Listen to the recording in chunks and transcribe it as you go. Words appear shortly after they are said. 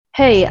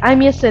Hey,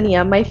 I'm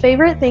Yesenia. My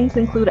favorite things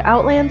include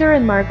Outlander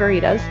and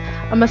margaritas.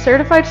 I'm a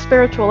certified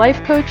spiritual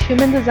life coach,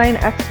 human design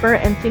expert,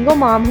 and single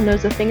mom who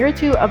knows a thing or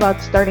two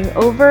about starting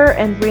over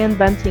and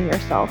reinventing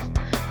yourself.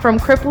 From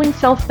crippling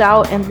self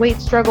doubt and weight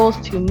struggles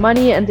to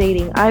money and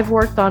dating, I've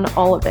worked on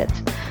all of it.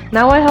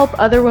 Now I help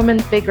other women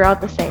figure out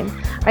the same.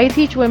 I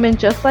teach women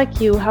just like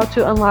you how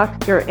to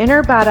unlock your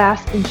inner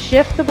badass and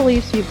shift the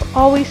beliefs you've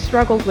always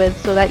struggled with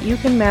so that you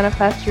can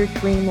manifest your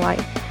dream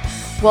life.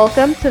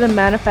 Welcome to the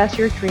Manifest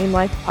Your Dream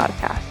Life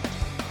podcast.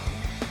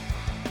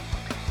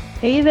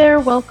 Hey there,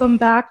 welcome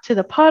back to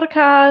the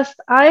podcast.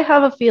 I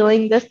have a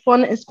feeling this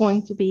one is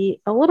going to be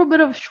a little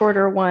bit of a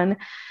shorter one.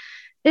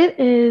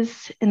 It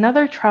is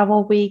another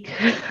travel week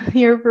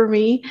here for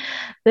me.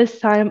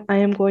 This time I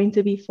am going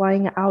to be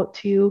flying out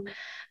to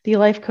the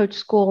Life Coach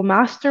School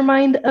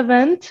Mastermind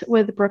event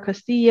with Brooke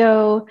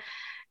Castillo,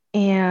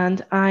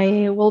 and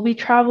I will be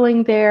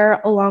traveling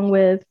there along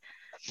with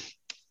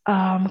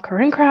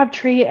Corinne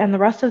Crabtree and the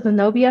rest of the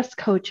No BS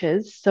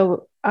coaches.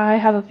 So I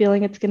have a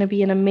feeling it's going to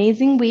be an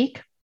amazing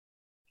week.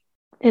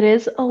 It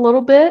is a little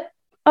bit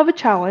of a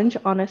challenge,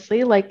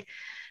 honestly, like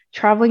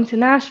traveling to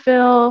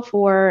Nashville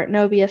for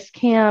No BS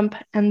camp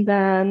and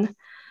then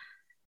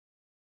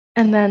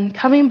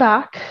coming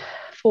back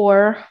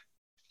for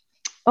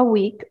a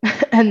week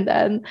and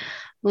then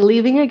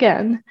leaving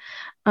again.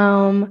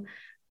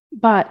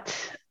 But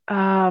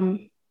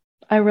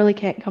I really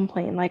can't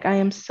complain. Like, I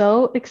am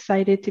so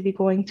excited to be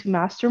going to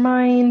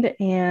Mastermind,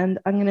 and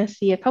I'm going to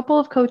see a couple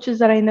of coaches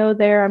that I know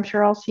there. I'm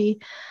sure I'll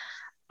see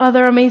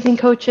other amazing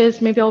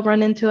coaches. Maybe I'll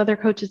run into other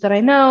coaches that I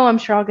know. I'm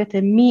sure I'll get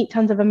to meet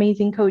tons of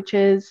amazing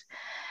coaches.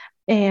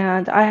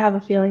 And I have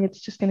a feeling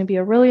it's just going to be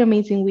a really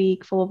amazing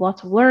week full of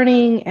lots of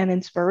learning and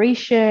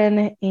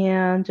inspiration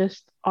and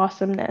just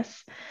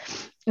awesomeness.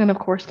 And of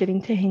course,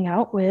 getting to hang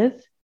out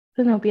with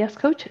the No BS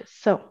coaches.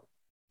 So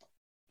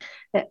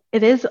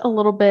it is a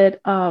little bit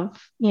of,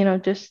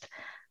 just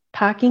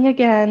packing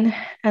again.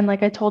 And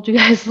like I told you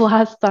guys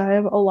last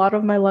time, a lot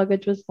of my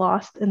luggage was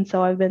lost. And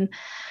so I've been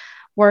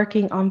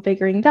working on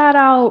figuring that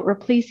out,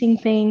 replacing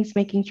things,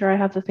 making sure I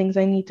have the things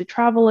I need to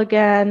travel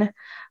again.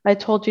 I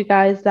told you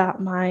guys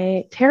that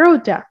my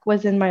tarot deck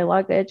was in my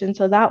luggage, and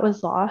so that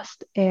was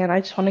lost. And I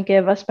just want to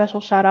give a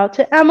special shout out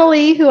to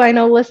Emily, who I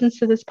know listens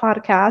to this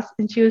podcast,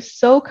 and she was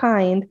so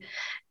kind.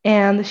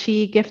 And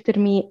she gifted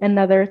me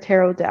another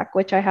tarot deck,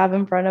 which I have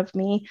in front of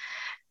me.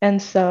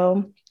 And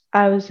so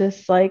I was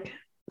just like,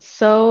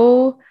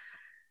 so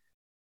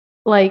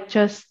like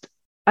just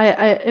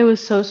it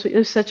was so sweet. It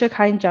was such a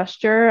kind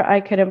gesture.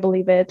 I couldn't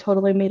believe it. It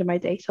totally made my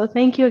day. So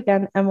thank you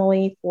again,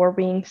 Emily, for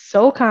being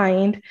so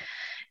kind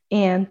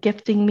and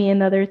gifting me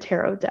another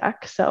tarot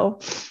deck. So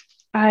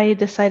I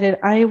decided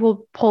I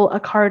will pull a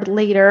card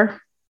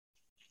later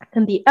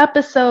in the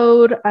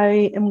episode.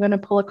 I am going to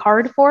pull a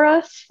card for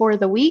us for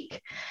the week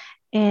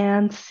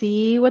and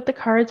see what the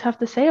cards have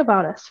to say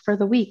about us for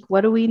the week.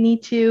 What do we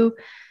need to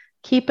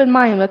keep in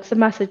mind? What's the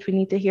message we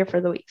need to hear for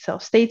the week? So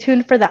stay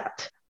tuned for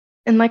that.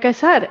 And like I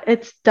said,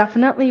 it's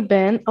definitely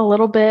been a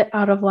little bit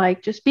out of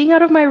like just being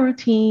out of my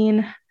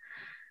routine,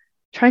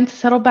 trying to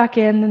settle back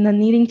in and then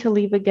needing to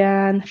leave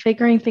again,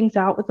 figuring things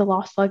out with the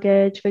lost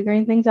luggage,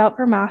 figuring things out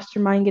for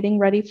Mastermind, getting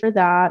ready for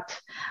that.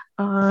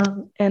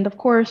 And of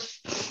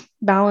course,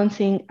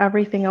 balancing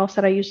everything else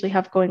that I usually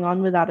have going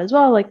on with that as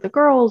well, like the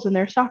girls and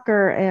their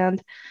soccer, and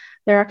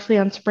they're actually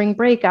on spring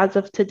break as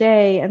of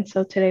today. And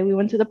so today we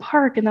went to the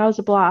park and that was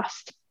a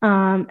blast.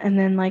 And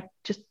then like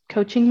just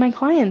coaching my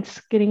clients,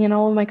 getting in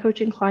all of my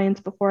coaching clients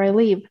before I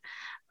leave.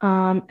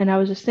 And I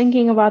was just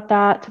thinking about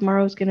that.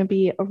 Tomorrow is going to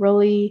be a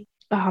really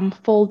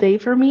full day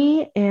for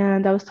me.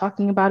 And I was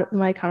talking about it with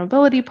my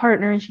accountability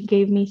partner, and she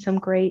gave me some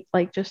great,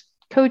 like, just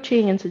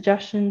coaching and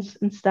suggestions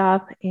and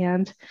stuff.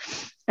 And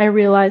I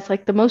realized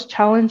like the most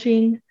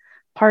challenging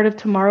part of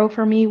tomorrow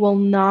for me will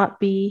not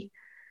be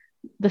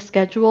the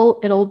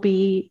schedule. It'll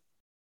be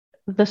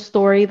the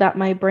story that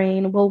my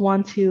brain will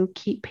want to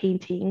keep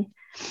painting.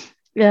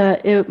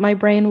 My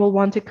brain will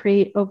want to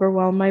create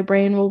overwhelm. My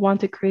brain will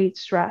want to create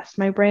stress.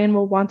 My brain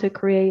will want to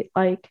create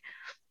like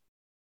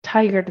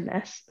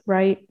tiredness,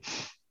 right?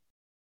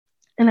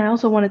 And I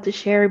also wanted to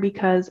share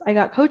because I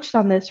got coached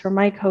on this from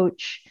my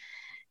coach,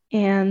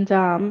 and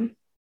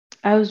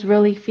I was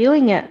really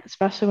feeling it,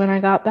 especially when I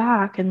got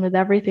back and with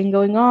everything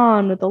going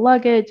on with the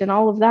luggage and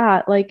all of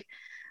that. Like,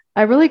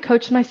 I really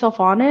coached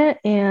myself on it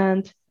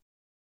and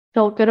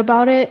felt good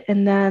about it.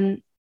 And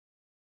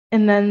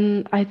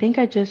then I think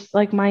I just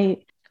like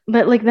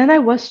but like then I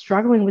was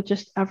struggling with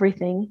just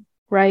everything,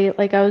 right?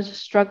 Like I was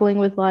just struggling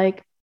with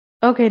like,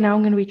 okay, now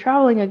I'm going to be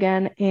traveling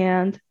again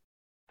and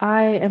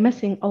I am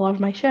missing a lot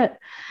of my shit.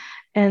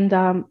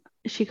 And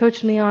she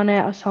coached me on it.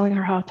 I was telling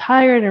her how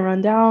tired and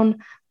run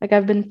down like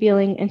I've been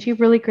feeling, and she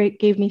really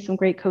gave me some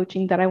great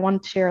coaching that I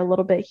wanted to share a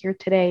little bit here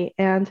today.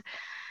 And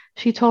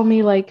she told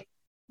me like,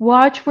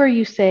 watch where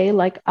you say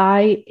like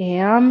I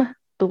am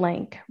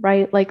blank,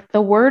 right? Like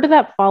the word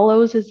that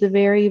follows is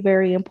very,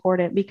 very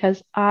important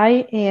because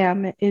I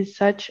am is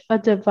such a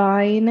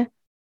divine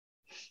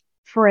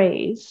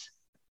phrase,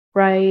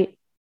 right?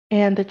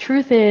 And the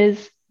truth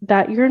is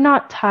that you're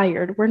not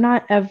tired. We're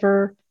not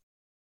ever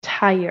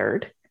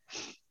tired.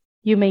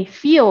 You may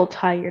feel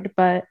tired,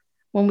 but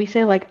when we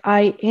say like,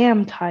 I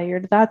am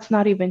tired, that's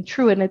not even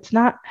true. And it's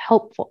not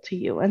helpful to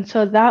you. And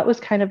so that was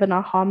kind of an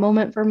aha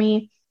moment for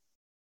me,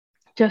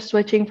 just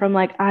switching from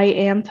like, I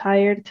am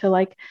tired to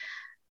like,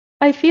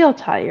 I feel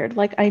tired.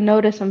 Like I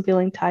notice I'm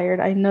feeling tired.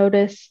 I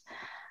notice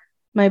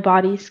my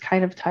body's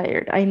kind of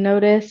tired. I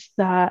notice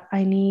that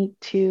I need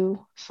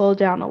to slow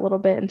down a little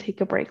bit and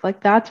take a break.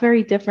 Like that's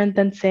very different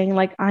than saying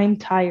like I'm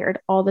tired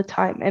all the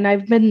time. And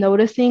I've been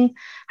noticing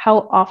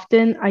how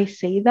often I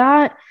say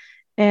that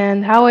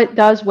and how it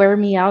does wear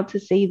me out to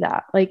say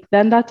that. Like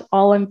then that's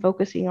all I'm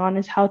focusing on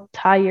is how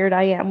tired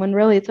I am, when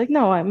really it's like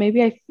no,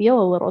 maybe I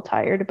feel a little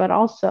tired, but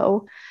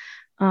also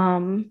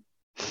um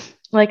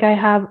like I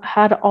have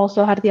had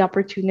the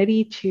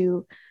opportunity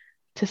to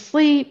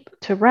sleep,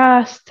 to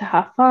rest, to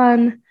have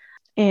fun.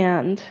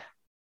 And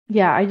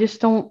yeah, I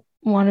just don't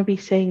want to be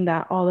saying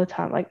that all the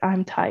time, like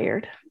I'm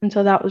tired. And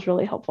so that was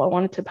really helpful. I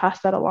wanted to pass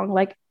that along.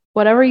 Like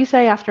whatever you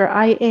say after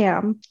I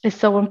am is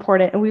so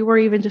important. And we were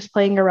even just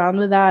playing around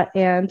with that.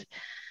 And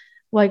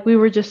like we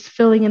were just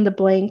filling in the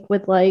blank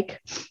with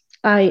like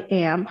I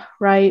am,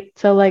 right?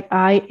 So like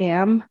I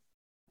am,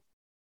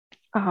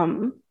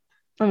 um,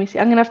 let me see.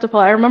 I'm gonna have to pull.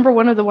 I remember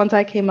one of the ones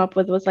I came up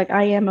with was like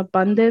I am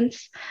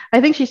abundance.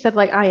 I think she said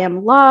like I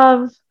am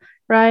love,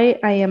 right?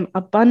 I am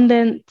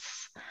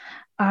abundance.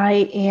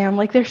 I am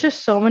like there's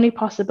just so many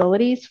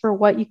possibilities for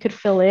what you could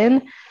fill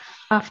in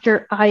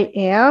after I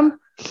am,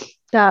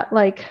 that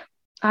like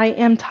I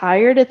am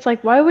tired. It's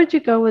like why would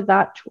you go with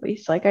that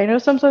choice? Like I know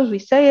sometimes we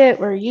say it,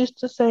 we're used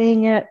to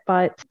saying it,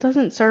 but it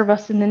doesn't serve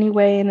us in any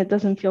way and it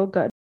doesn't feel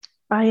good.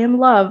 I am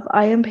love.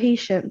 I am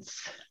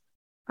patience.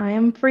 I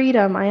am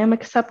freedom. I am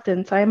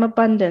acceptance. I am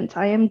abundance.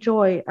 I am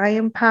joy. I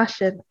am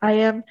passion. I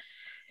am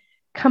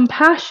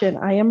compassion.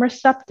 I am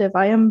receptive.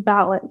 I am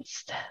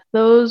balanced.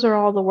 Those are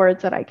all the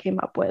words that I came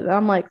up with.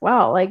 I'm like,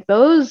 wow, like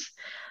those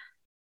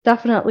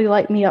definitely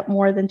light me up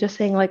more than just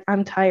saying like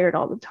I'm tired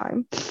all the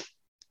time.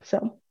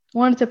 So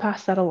wanted to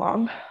pass that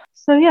along.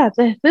 So yeah,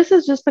 this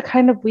is just the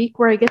kind of week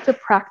where I get to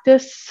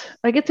practice.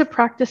 I get to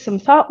practice some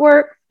thought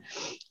work.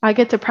 I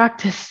get to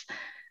practice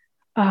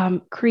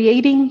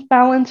creating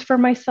balance for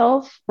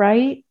myself,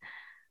 right?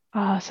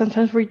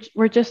 Sometimes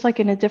we're just like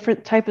in a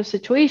different type of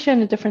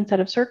situation, a different set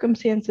of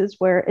circumstances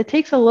where it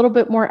takes a little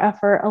bit more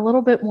effort, a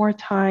little bit more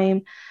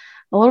time,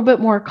 a little bit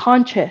more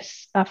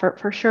conscious effort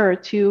for sure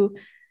to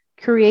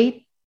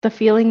create the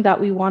feeling that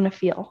we want to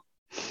feel.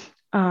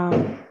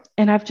 And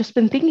I've just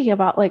been thinking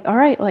about like, all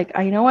right, like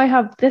I know I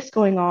have this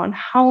going on.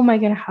 How am I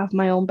going to have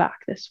my own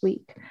back this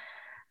week?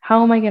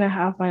 How am I going to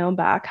have my own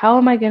back? How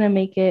am I going to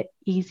make it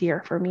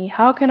easier for me?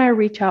 How can I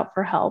reach out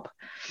for help?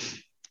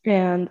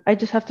 And I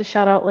just have to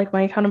shout out like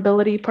my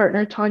accountability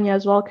partner, Tanya,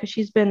 as well, because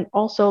she's been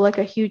also like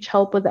a huge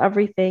help with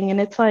everything. And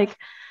it's like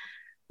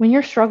when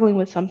you're struggling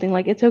with something,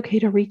 like it's okay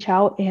to reach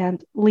out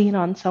and lean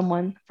on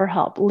someone for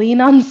help.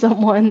 Lean on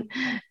someone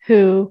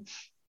who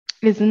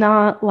is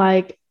not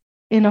like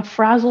in a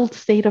frazzled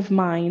state of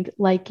mind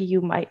like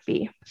you might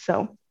be.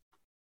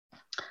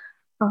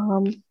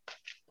 Um,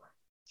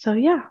 so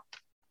yeah,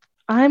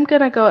 I'm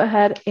gonna go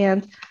ahead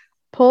and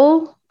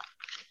pull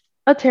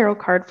a tarot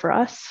card for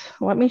us.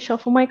 Let me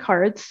shuffle my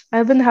cards.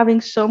 I've been having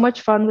so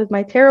much fun with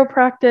my tarot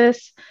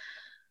practice.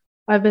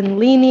 I've been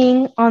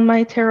leaning on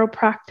my tarot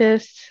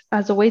practice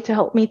as a way to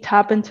help me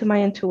tap into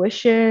my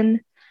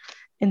intuition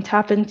and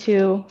tap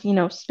into, you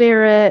know,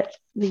 spirit,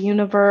 the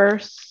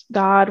universe,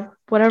 God,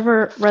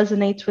 whatever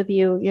resonates with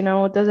you. You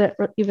know, it doesn't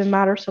even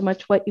matter so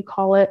much what you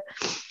call it,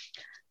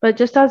 but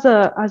just as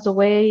a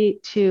way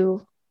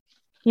to,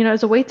 you know,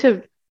 as a way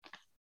to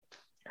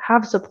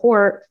have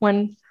support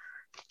when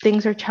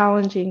things are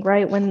challenging,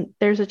 right? When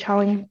there's a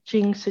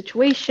challenging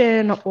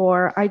situation,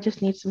 or I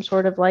just need some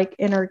sort of like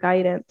inner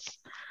guidance.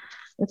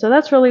 And so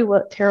that's really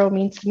what tarot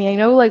means to me. I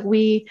know like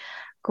we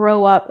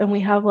grow up and we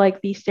have like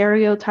these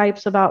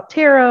stereotypes about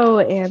tarot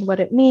and what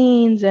it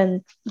means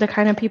and the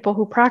kind of people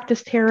who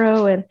practice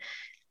tarot. And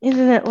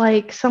isn't it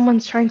like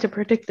someone's trying to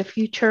predict the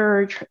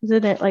future? Or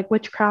isn't it like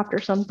witchcraft or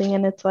something?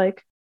 And it's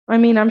like, I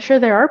mean, I'm sure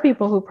there are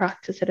people who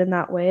practice it in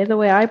that way, the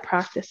way I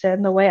practice it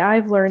and the way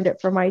I've learned it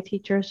from my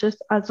teachers,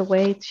 just as a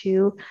way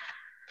to,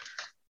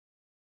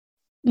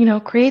 you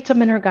know, create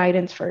some inner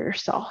guidance for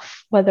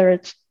yourself, whether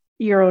it's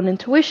your own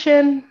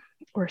intuition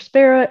or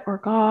spirit or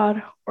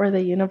God or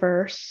the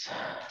universe,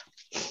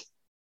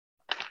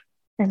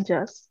 and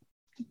just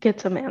get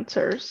some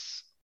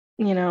answers,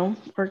 you know,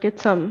 or get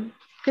some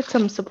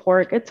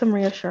support, get some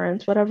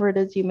reassurance, whatever it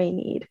is you may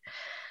need.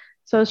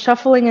 So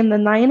shuffling, and the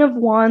Nine of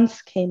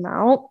Wands came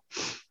out.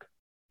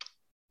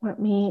 Let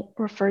me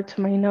refer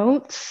to my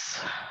notes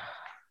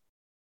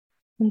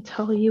and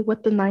tell you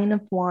what the Nine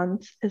of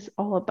Wands is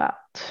all about.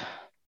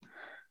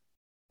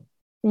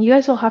 And you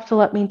guys will have to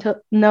let me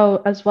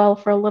know as well.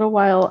 For a little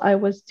while, I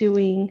was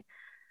doing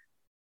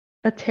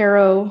a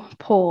tarot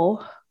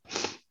poll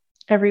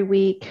every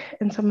week,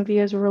 and some of you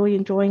guys are really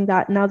enjoying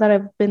that. Now that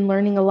I've been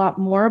learning a lot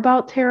more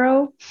about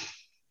tarot,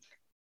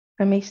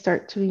 I may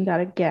start doing that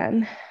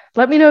again.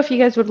 let me know if you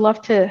guys would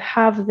love to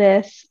have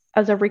this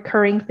as a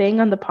recurring thing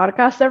on the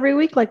podcast every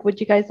week. Like, would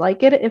you guys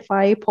like it if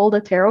I pulled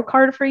a tarot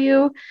card for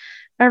you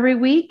every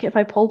week? If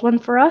I pulled one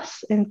for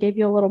us and gave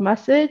you a little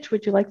message,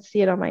 would you like to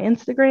see it on my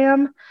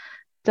Instagram?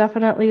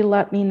 Definitely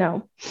let me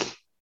know.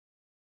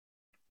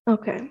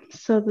 Okay,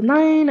 so the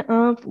 9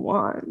 of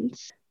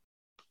Wands.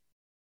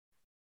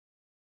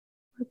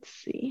 Let's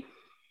see.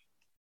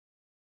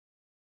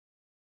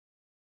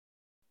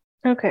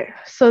 Okay,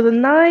 so the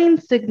 9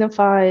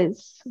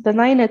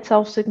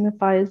 itself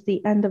signifies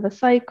the end of a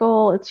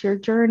cycle. It's your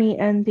journey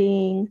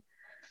ending.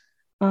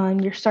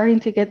 You're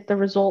starting to get the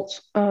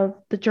results of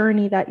the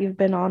journey that you've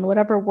been on,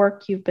 whatever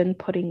work you've been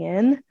putting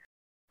in.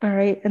 All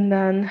right, and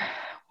then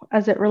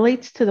as it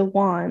relates to the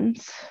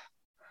Wands,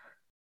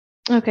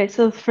 okay,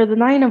 so for the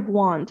 9 of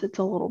Wands, it's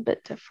a little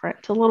bit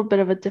different, a little bit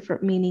of a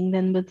different meaning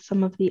than with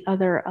some of the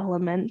other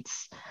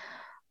elements.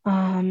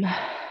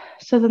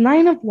 So the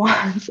 9 of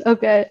Wands,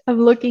 okay, I'm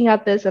looking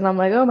at this and I'm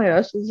like, oh my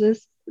gosh,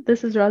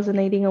 this is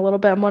resonating a little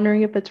bit. I'm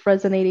wondering if it's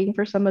resonating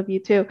for some of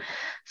you too.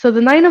 So the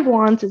 9 of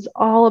Wands is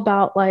all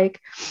about like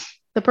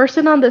the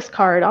person on this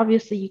card.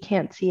 Obviously, you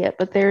can't see it,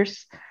 but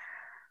there's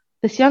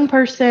this young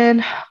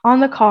person on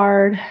the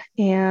card,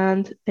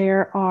 and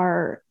there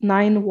are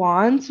 9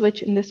 wands,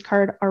 which in this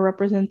card are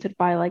represented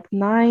by like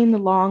 9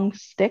 long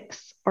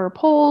sticks or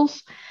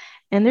poles.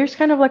 And there's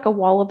kind of like a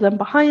wall of them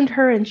behind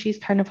her, and she's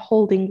kind of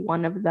holding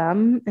one of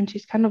them, and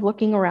she's kind of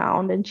looking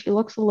around, and she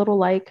looks a little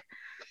like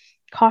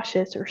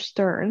cautious or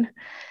stern.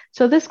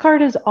 So this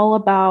card is all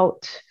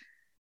about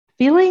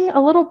feeling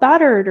a little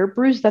battered or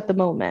bruised at the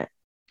moment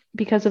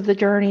because of the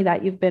journey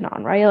that you've been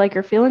on, right? Like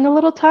you're feeling a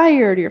little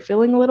tired, you're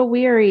feeling a little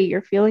weary,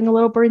 you're feeling a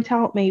little burnt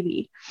out,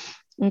 maybe.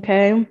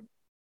 Okay.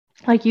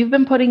 Like you've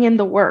been putting in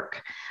the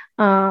work.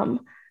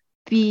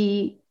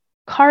 The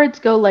cards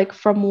go like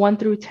from 1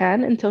 through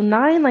 10 until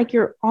 9, like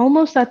you're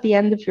almost at the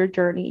end of your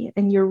journey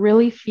and you're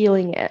really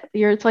feeling it.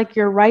 It's like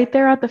you're right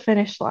there at the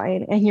finish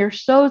line and you're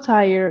so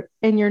tired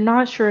and you're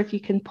not sure if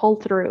you can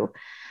pull through.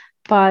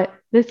 But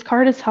this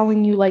card is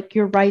telling you like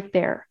you're right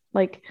there.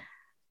 Like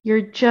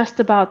you're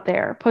just about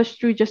there. Push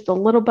through just a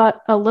little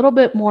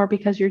bit more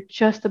because you're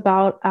just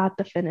about at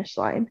the finish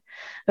line.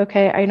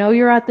 Okay, I know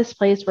you're at this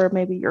place where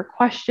maybe you're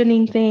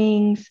questioning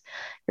things,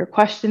 you're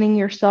questioning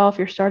yourself,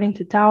 you're starting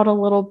to doubt a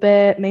little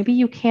bit. Maybe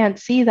you can't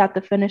see that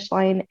the finish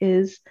line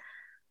is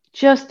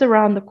just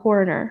around the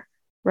corner,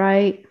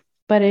 right?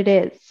 But it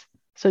is.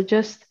 So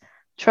just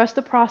trust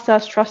the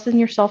process, trust in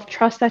yourself,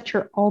 trust that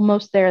you're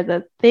almost there.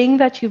 The thing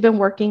that you've been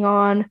working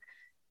on,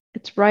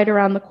 it's right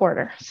around the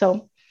corner.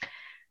 So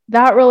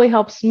that really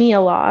helps me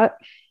a lot,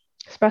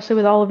 especially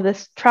with all of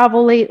this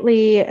travel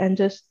lately and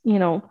just,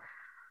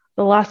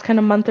 the last kind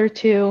of month or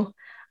two.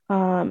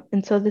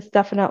 And so this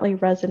definitely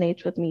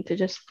resonates with me to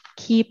just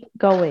keep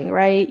going,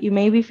 right? You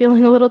may be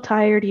feeling a little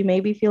tired, you may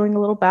be feeling a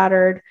little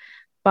battered,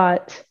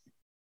 but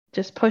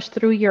just push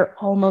through, you're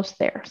almost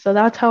there. So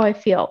that's how I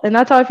feel. And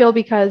that's how I feel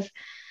because,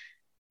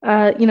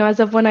 as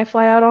of when I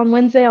fly out on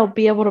Wednesday, I'll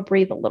be able to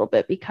breathe a little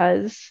bit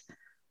because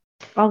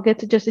I'll get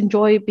to just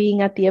enjoy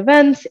being at the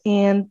events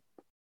and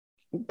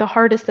the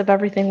hardest of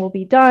everything will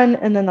be done.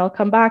 And then I'll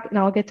come back and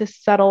I'll get to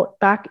settle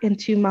back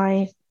into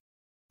my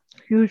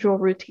usual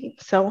routine.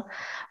 So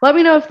let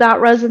me know if that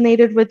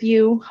resonated with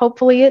you.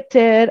 Hopefully it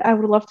did. I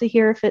would love to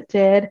hear if it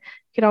did. You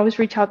can always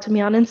reach out to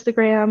me on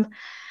Instagram.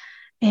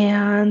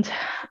 And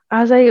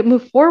as I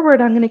move forward,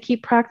 I'm going to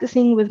keep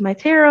practicing with my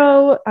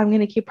tarot. I'm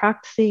going to keep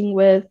practicing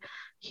with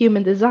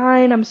human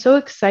design. I'm so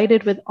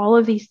excited with all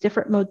of these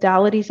different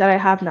modalities that I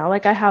have now.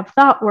 Like I have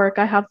thought work,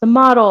 I have the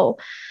model,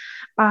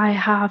 I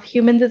have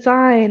human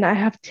design, I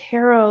have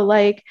tarot.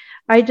 Like,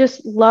 I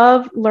just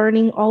love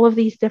learning all of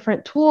these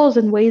different tools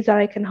and ways that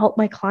I can help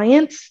my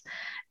clients.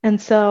 And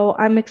so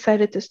I'm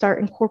excited to start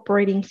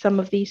incorporating some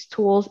of these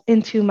tools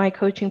into my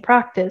coaching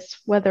practice,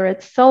 whether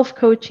it's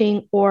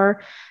self-coaching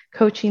or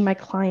coaching my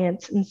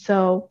clients. And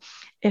so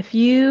if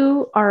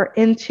you are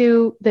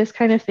into this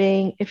kind of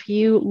thing, if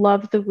you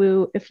love the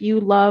woo, if you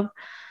love,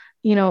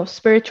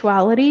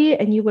 spirituality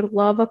and you would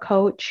love a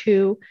coach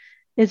who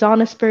is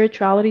on a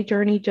spirituality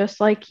journey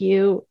just like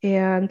you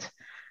and,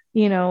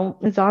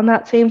 is on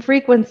that same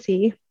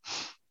frequency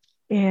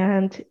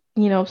and,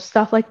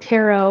 stuff like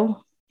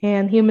tarot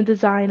and human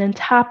design and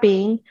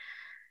tapping,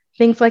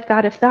 things like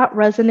that. If that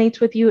resonates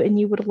with you and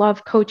you would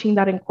love coaching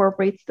that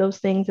incorporates those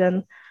things,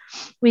 and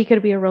we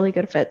could be a really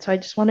good fit. So I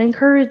just want to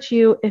encourage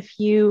you, if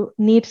you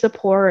need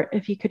support,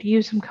 if you could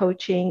use some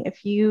coaching,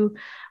 if you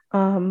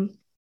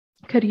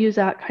could use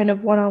that kind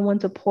of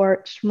one-on-one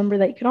support, just remember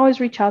that you can always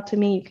reach out to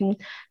me. You can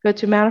go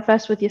to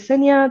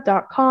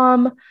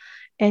manifestwithyesenia.com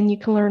and you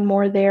can learn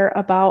more there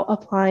about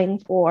applying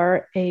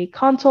for a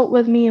consult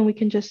with me, and we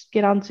can just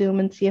get on Zoom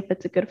and see if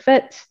it's a good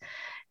fit,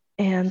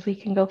 and we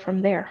can go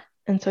from there.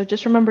 And so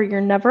just remember, you're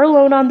never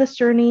alone on this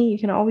journey. You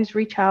can always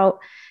reach out,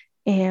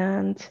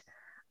 and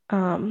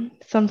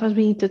sometimes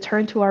we need to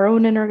turn to our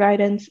own inner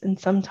guidance, and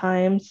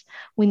sometimes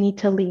we need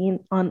to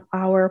lean on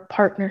our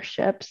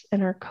partnerships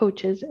and our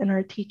coaches and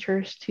our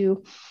teachers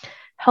to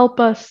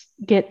help us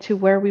get to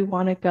where we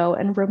want to go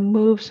and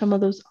remove some of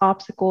those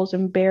obstacles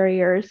and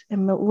barriers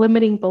and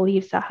limiting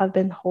beliefs that have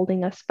been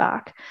holding us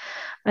back.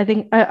 I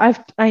think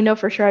I know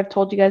for sure I've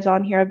told you guys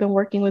on here, I've been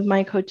working with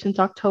my coach since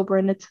October,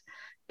 and it's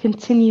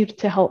continued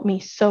to help me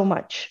so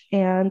much.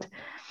 And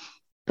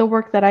the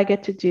work that I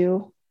get to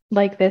do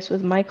like this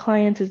with my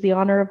clients is the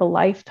honor of a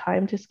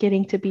lifetime, just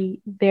getting to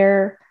be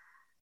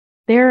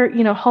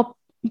help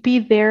be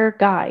their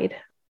guide,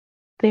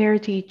 their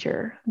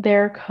teacher,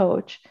 their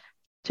coach,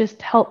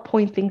 just help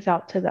point things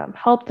out to them,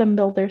 help them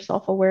build their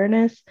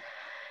self-awareness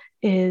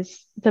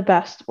is the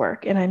best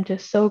work. And I'm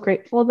just so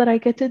grateful that I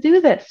get to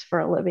do this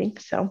for a living.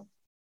 So,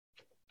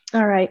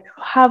 all right,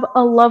 have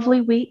a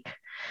lovely week.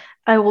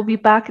 I will be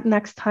back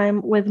next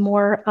time with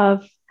more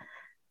of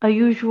a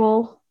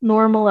usual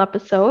normal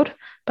episode,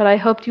 but I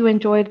hope you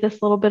enjoyed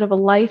this little bit of a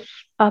life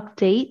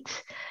update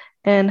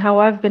and how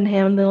I've been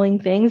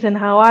handling things and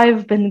how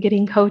I've been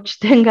getting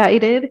coached and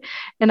guided.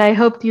 And I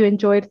hope you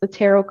enjoyed the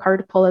tarot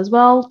card pull as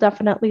well.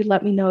 Definitely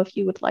let me know if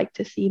you would like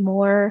to see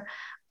more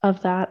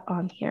of that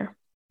on here.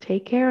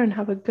 Take care and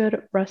have a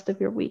good rest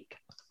of your week.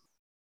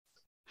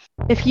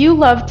 If you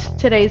loved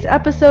today's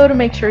episode,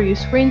 make sure you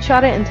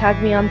screenshot it and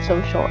tag me on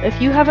social.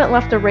 If you haven't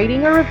left a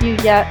rating or review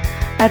yet,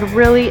 I'd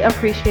really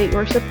appreciate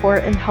your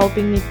support in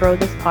helping me grow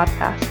this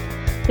podcast.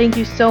 Thank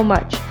you so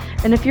much.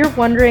 And if you're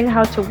wondering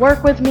how to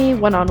work with me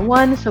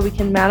one-on-one so we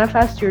can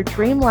manifest your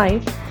dream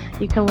life,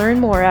 you can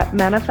learn more at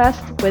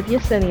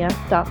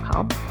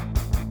manifestwithyesenia.com.